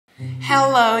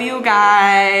Hello, you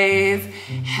guys.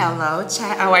 Hello,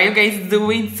 chat. How are you guys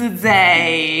doing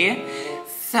today?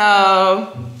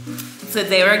 So,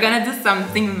 today we're gonna do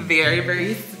something very,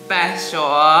 very special.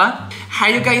 Are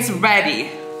you guys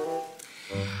ready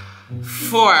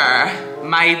for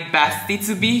my bestie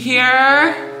to be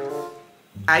here?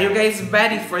 Are you guys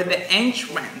ready for the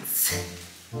entrance?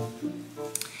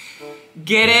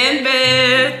 Get in,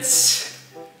 bitch.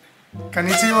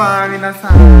 Konnichiwa,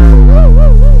 minasan.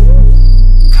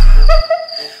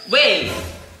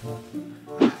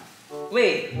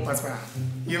 Wait. What's wrong?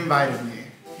 You invited me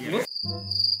here.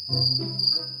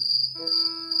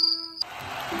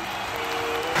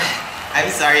 I'm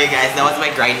sorry guys, that was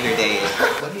my grinder day.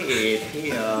 Wait,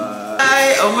 yeah.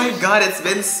 Hi, oh my god, it's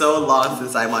been so long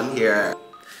since I'm on here.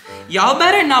 Y'all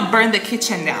better not burn the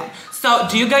kitchen down. So,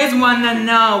 do you guys wanna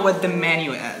know what the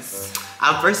menu is?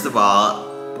 First of all,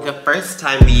 the first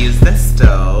time we used the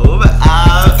stove,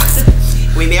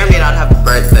 we may or may not have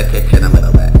burnt the kitchen a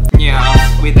little bit.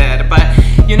 Yeah, we did, but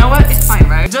you know what? It's fine,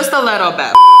 right? Just a little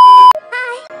bit.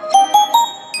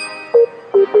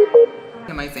 What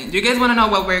am I saying? Do you guys wanna know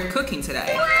what we're cooking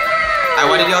today? I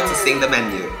wanted y'all to sing the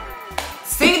menu.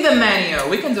 Sing the menu.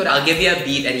 We can do that. I'll give you a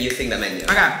beat and you sing the menu.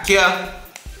 Okay. Kia.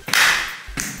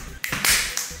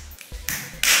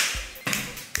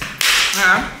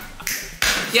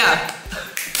 Yeah.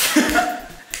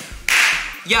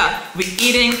 Yeah, we're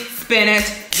eating spinach.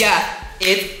 Yeah,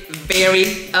 it's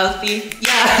very healthy.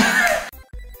 Yeah.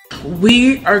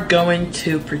 We are going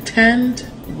to pretend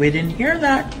we didn't hear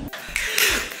that.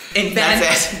 And then,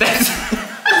 That's it.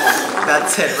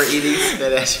 That's it, we're eating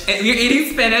spinach. And we're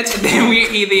eating spinach, and then we're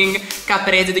eating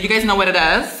caprese. Do you guys know what it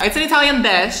is? It's an Italian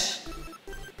dish.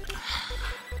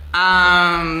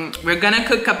 We're gonna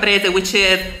cook caprese, which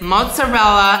is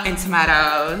mozzarella and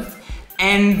tomatoes.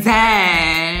 And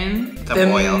then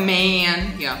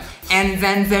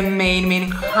the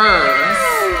main course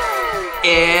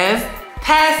is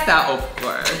pasta, of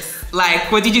course. Like,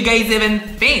 what did you guys even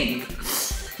think?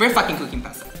 We're fucking cooking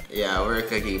pasta. Yeah, we're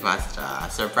cooking pasta.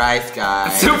 Surprise,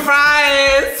 guys.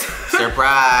 Surprise!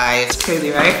 Surprise.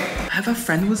 Crazy, right? I have a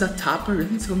friend who's a topper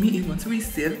really told me he wants to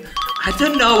receive. I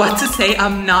don't know what to say.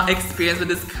 I'm not experienced with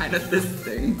this kind of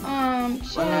thing. Wait.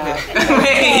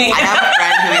 I have a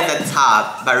friend who is a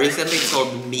top, but recently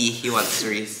told me he wants to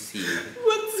receive.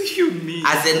 What do you mean?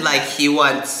 As in, like, he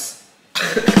wants...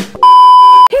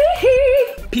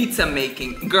 Pizza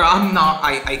making. Girl, I'm not.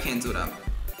 I can't do that.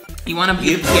 You wanna be?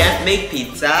 You can't make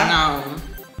pizza? No.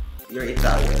 You're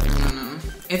Italian. No.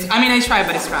 I tried,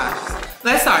 but it's trash.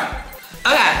 Let's start.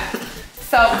 Okay.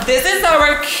 So this is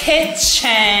our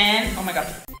kitchen. Oh my god.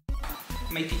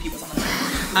 My pee was on the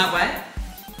floor. What?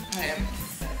 Okay.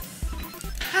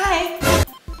 Hi.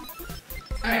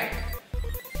 Alright.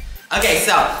 Okay,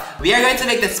 so we are going to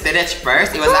make the spinach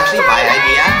first. It was actually my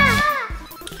idea.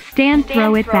 Stand,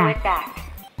 throw it back.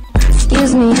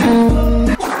 Excuse me.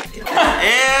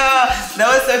 Ew, that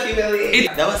was so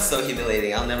humiliating. That was so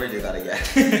humiliating. I'll never do that again.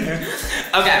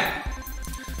 Okay.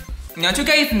 Don't you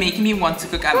guys make me want to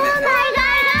cook at midnight?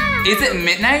 Is it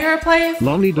midnight your place?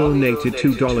 Lonnie donated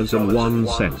 $2.01.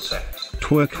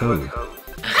 Twerk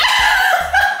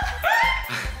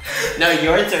No,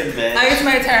 your turn, bitch. It's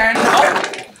my turn. Oh,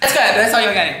 that's good. That's all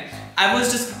you're getting. I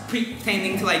was just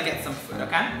pretending to like get some food,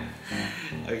 okay?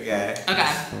 Okay. Okay.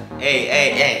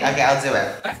 Hey. Okay, I'll do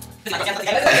it. Okay. Let's do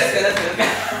it.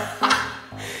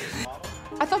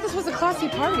 I thought this was a classy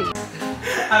party.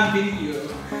 I'm beating you.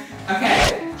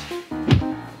 Okay.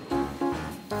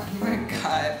 Oh my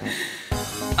god.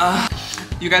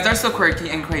 You guys are so quirky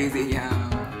and crazy, yeah.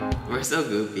 We're so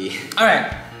goofy.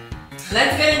 Alright.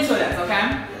 Let's get into this,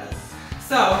 okay? Yes.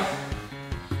 So,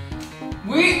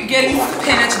 we're getting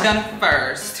spinach done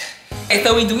first. Okay,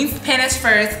 so we're doing spinach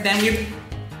first, then we're...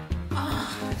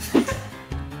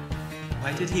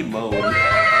 Why did he moan?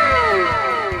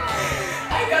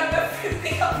 I got the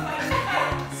feeling on my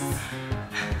ass.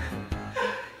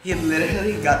 He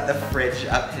literally got the fridge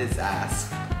up his ass.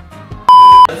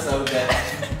 That's so good.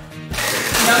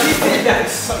 No, he did that.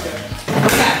 It's so good.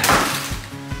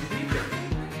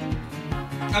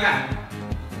 Okay.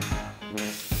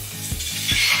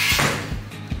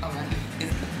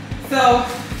 So,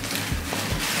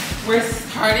 we're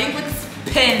starting with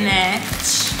spinach.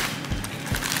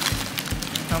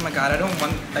 Oh my god, I don't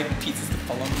want like pieces to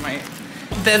fall on my...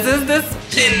 This is the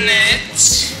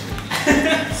spinach.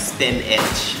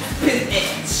 Spinach.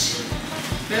 Spinach.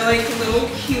 They're like little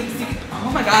cutesy.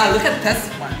 Oh my god, look at this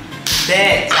one.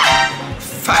 Bitch.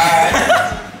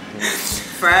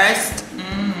 First.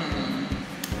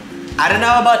 I don't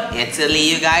know about Italy,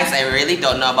 you guys. I really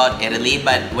don't know about Italy,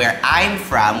 but where I'm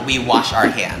from, we wash our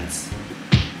hands.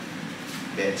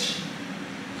 Bitch.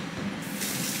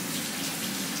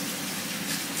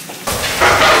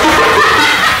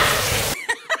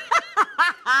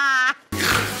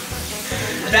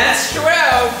 That's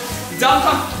true. Don't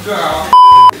come, girl.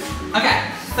 Okay,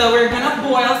 so we're gonna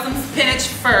boil some spinach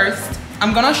first.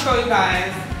 I'm gonna show you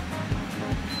guys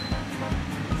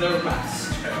the rest.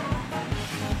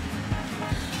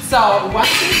 So one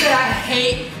thing that I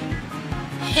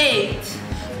hate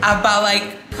about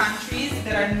like countries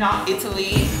that are not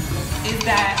Italy is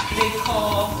that they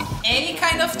call any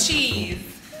kind of cheese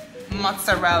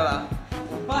mozzarella.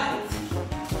 But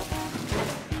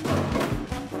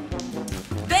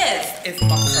this is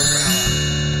mozzarella.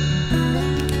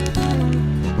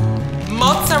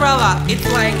 Mozzarella, it's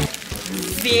like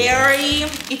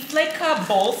it's like a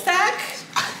ball sack.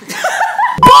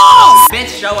 Balls!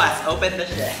 Bitch, show us. Open the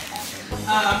shit.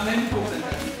 Let me open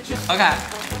this. Okay.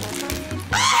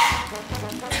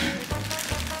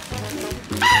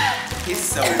 He's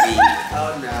so weak.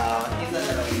 Oh no, he's a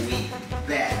little weak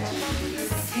bitch.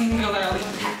 Singularly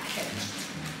packaged.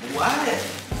 What?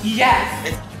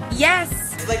 Yes. Yes.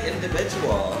 It's like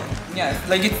individual. Yes,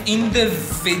 like it's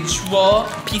individual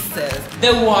pieces.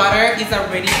 The water is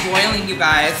already boiling, you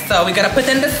guys. So we gotta put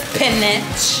in the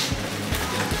spinach.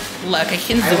 Look, I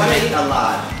can I zoom want to in. eat a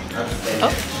lot of spinach.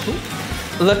 Oh,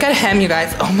 look at him, you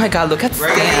guys. Oh my God, look at We're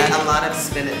gonna eat Stan. a lot of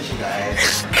spinach, you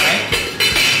guys.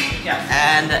 Yeah.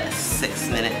 And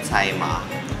 6-minute timer.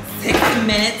 6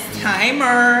 minutes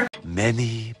timer.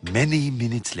 Many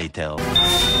minutes later.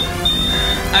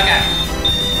 Okay.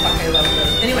 Okay, love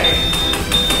this. Anyway.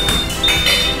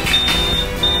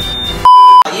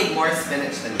 I'll eat more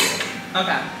spinach than you.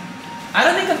 Okay. I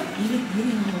don't think I'm eating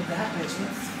all of that, bitch.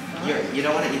 What's You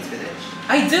don't want to eat spinach?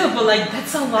 I do, but like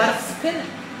that's a lot of spinach.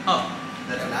 Oh,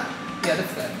 That's not? yeah,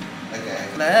 that's good. Okay.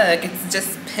 Look, it's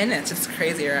just spinach. It's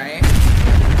crazy, right?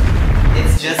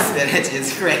 It's just spinach.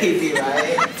 It's crazy,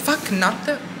 right? Fuck, not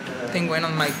the thing going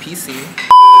on my PC.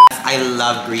 I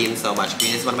love green so much.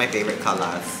 Green is one of my favorite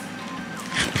colors.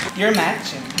 You're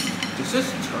matching. This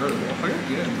is terrible. How are you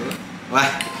doing, bro?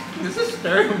 What? This is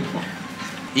terrible.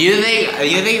 You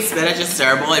think spinach is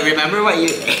terrible? And remember what you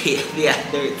ate the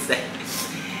other day?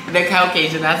 The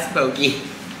Caucasian ass pokey.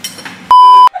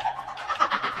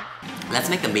 Let's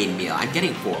make the main meal. I'm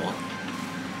getting full.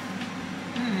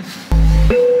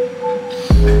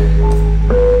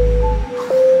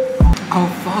 Oh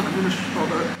fuck, I'm gonna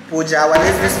shoulder. Pooja, what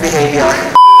is this behavior?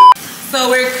 So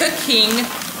we're cooking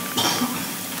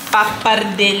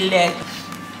pappardelle.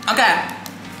 Okay.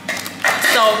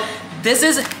 So this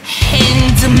is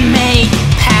handmade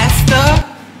pasta.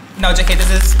 No, JK,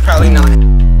 this is probably not.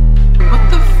 What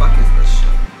the fuck is this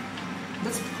shit?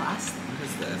 That's plastic. What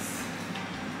is this?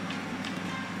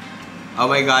 Oh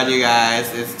my god, you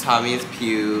guys, it's Tommy's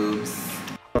pubes.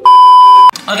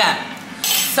 Okay.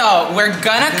 So we're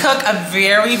gonna cook a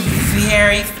very,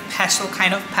 very special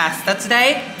kind of pasta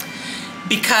today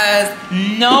because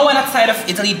no one outside of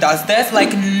Italy does this.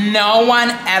 Like no one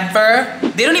ever.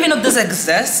 They don't even know this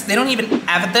exists. They don't even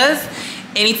have this.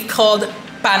 And it's called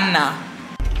panna.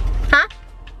 Huh?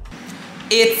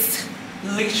 It's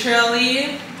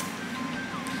literally,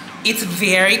 it's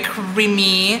very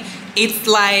creamy. It's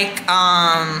like,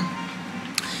 I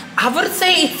would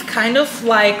say it's kind of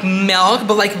like milk,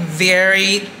 but like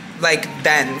very like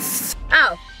dense.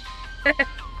 Oh.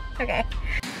 Okay.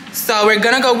 So we're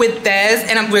gonna go with this,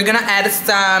 and we're gonna add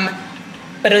some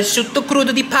prosciutto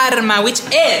crudo di Parma, which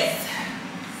is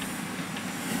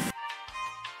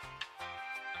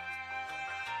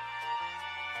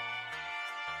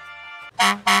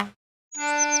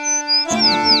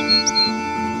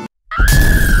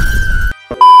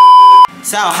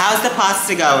So, how's the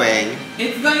pasta going?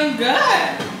 it's going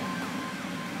good.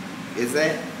 Is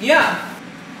it? Yeah.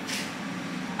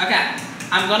 Okay,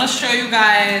 I'm gonna show you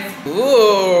guys.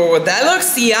 Ooh, that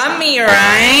looks yummy,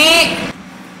 right?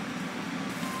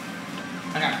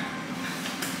 Okay.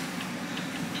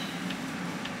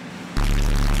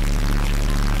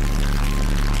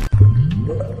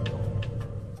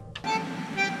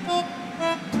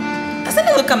 Doesn't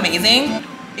it look amazing?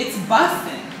 It's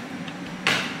busting.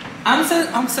 I'm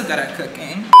so good at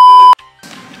cooking.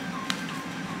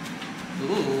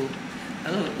 Ooh.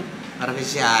 Oh.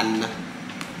 Parmesan.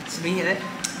 Should we hit it?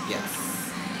 Yes.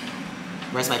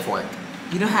 Where's my fork?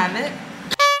 You don't have it?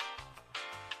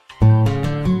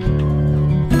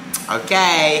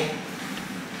 Okay.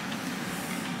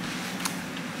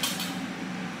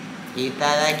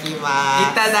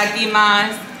 Itadakimasu.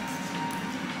 Itadakimasu.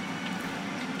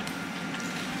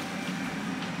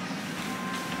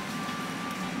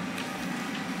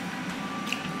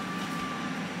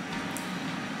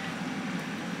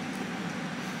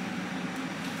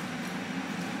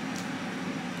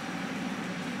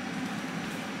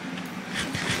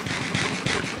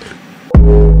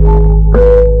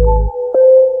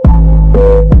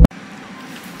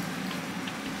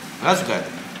 That's good.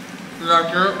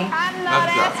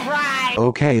 That's right.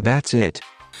 Okay, that's it.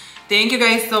 Thank you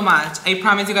guys so much. I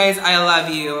promise you guys I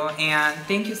love you. And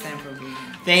thank you, Sam, for being here.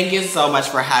 Thank you so much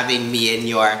for having me in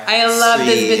your I love stream.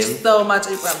 this bitch so much.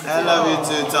 I promise. I love you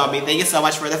too, Tommy. Thank you so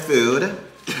much for the food.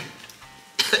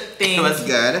 It was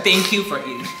good. Thank you for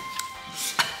eating.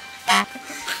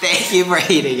 Thank you for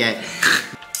eating it.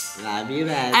 Love you,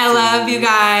 Bessie. I love you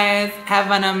guys. Have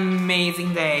an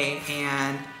amazing day.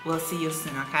 And we'll see you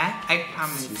soon, okay? I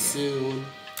promise you. Soon.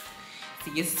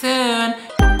 See you soon.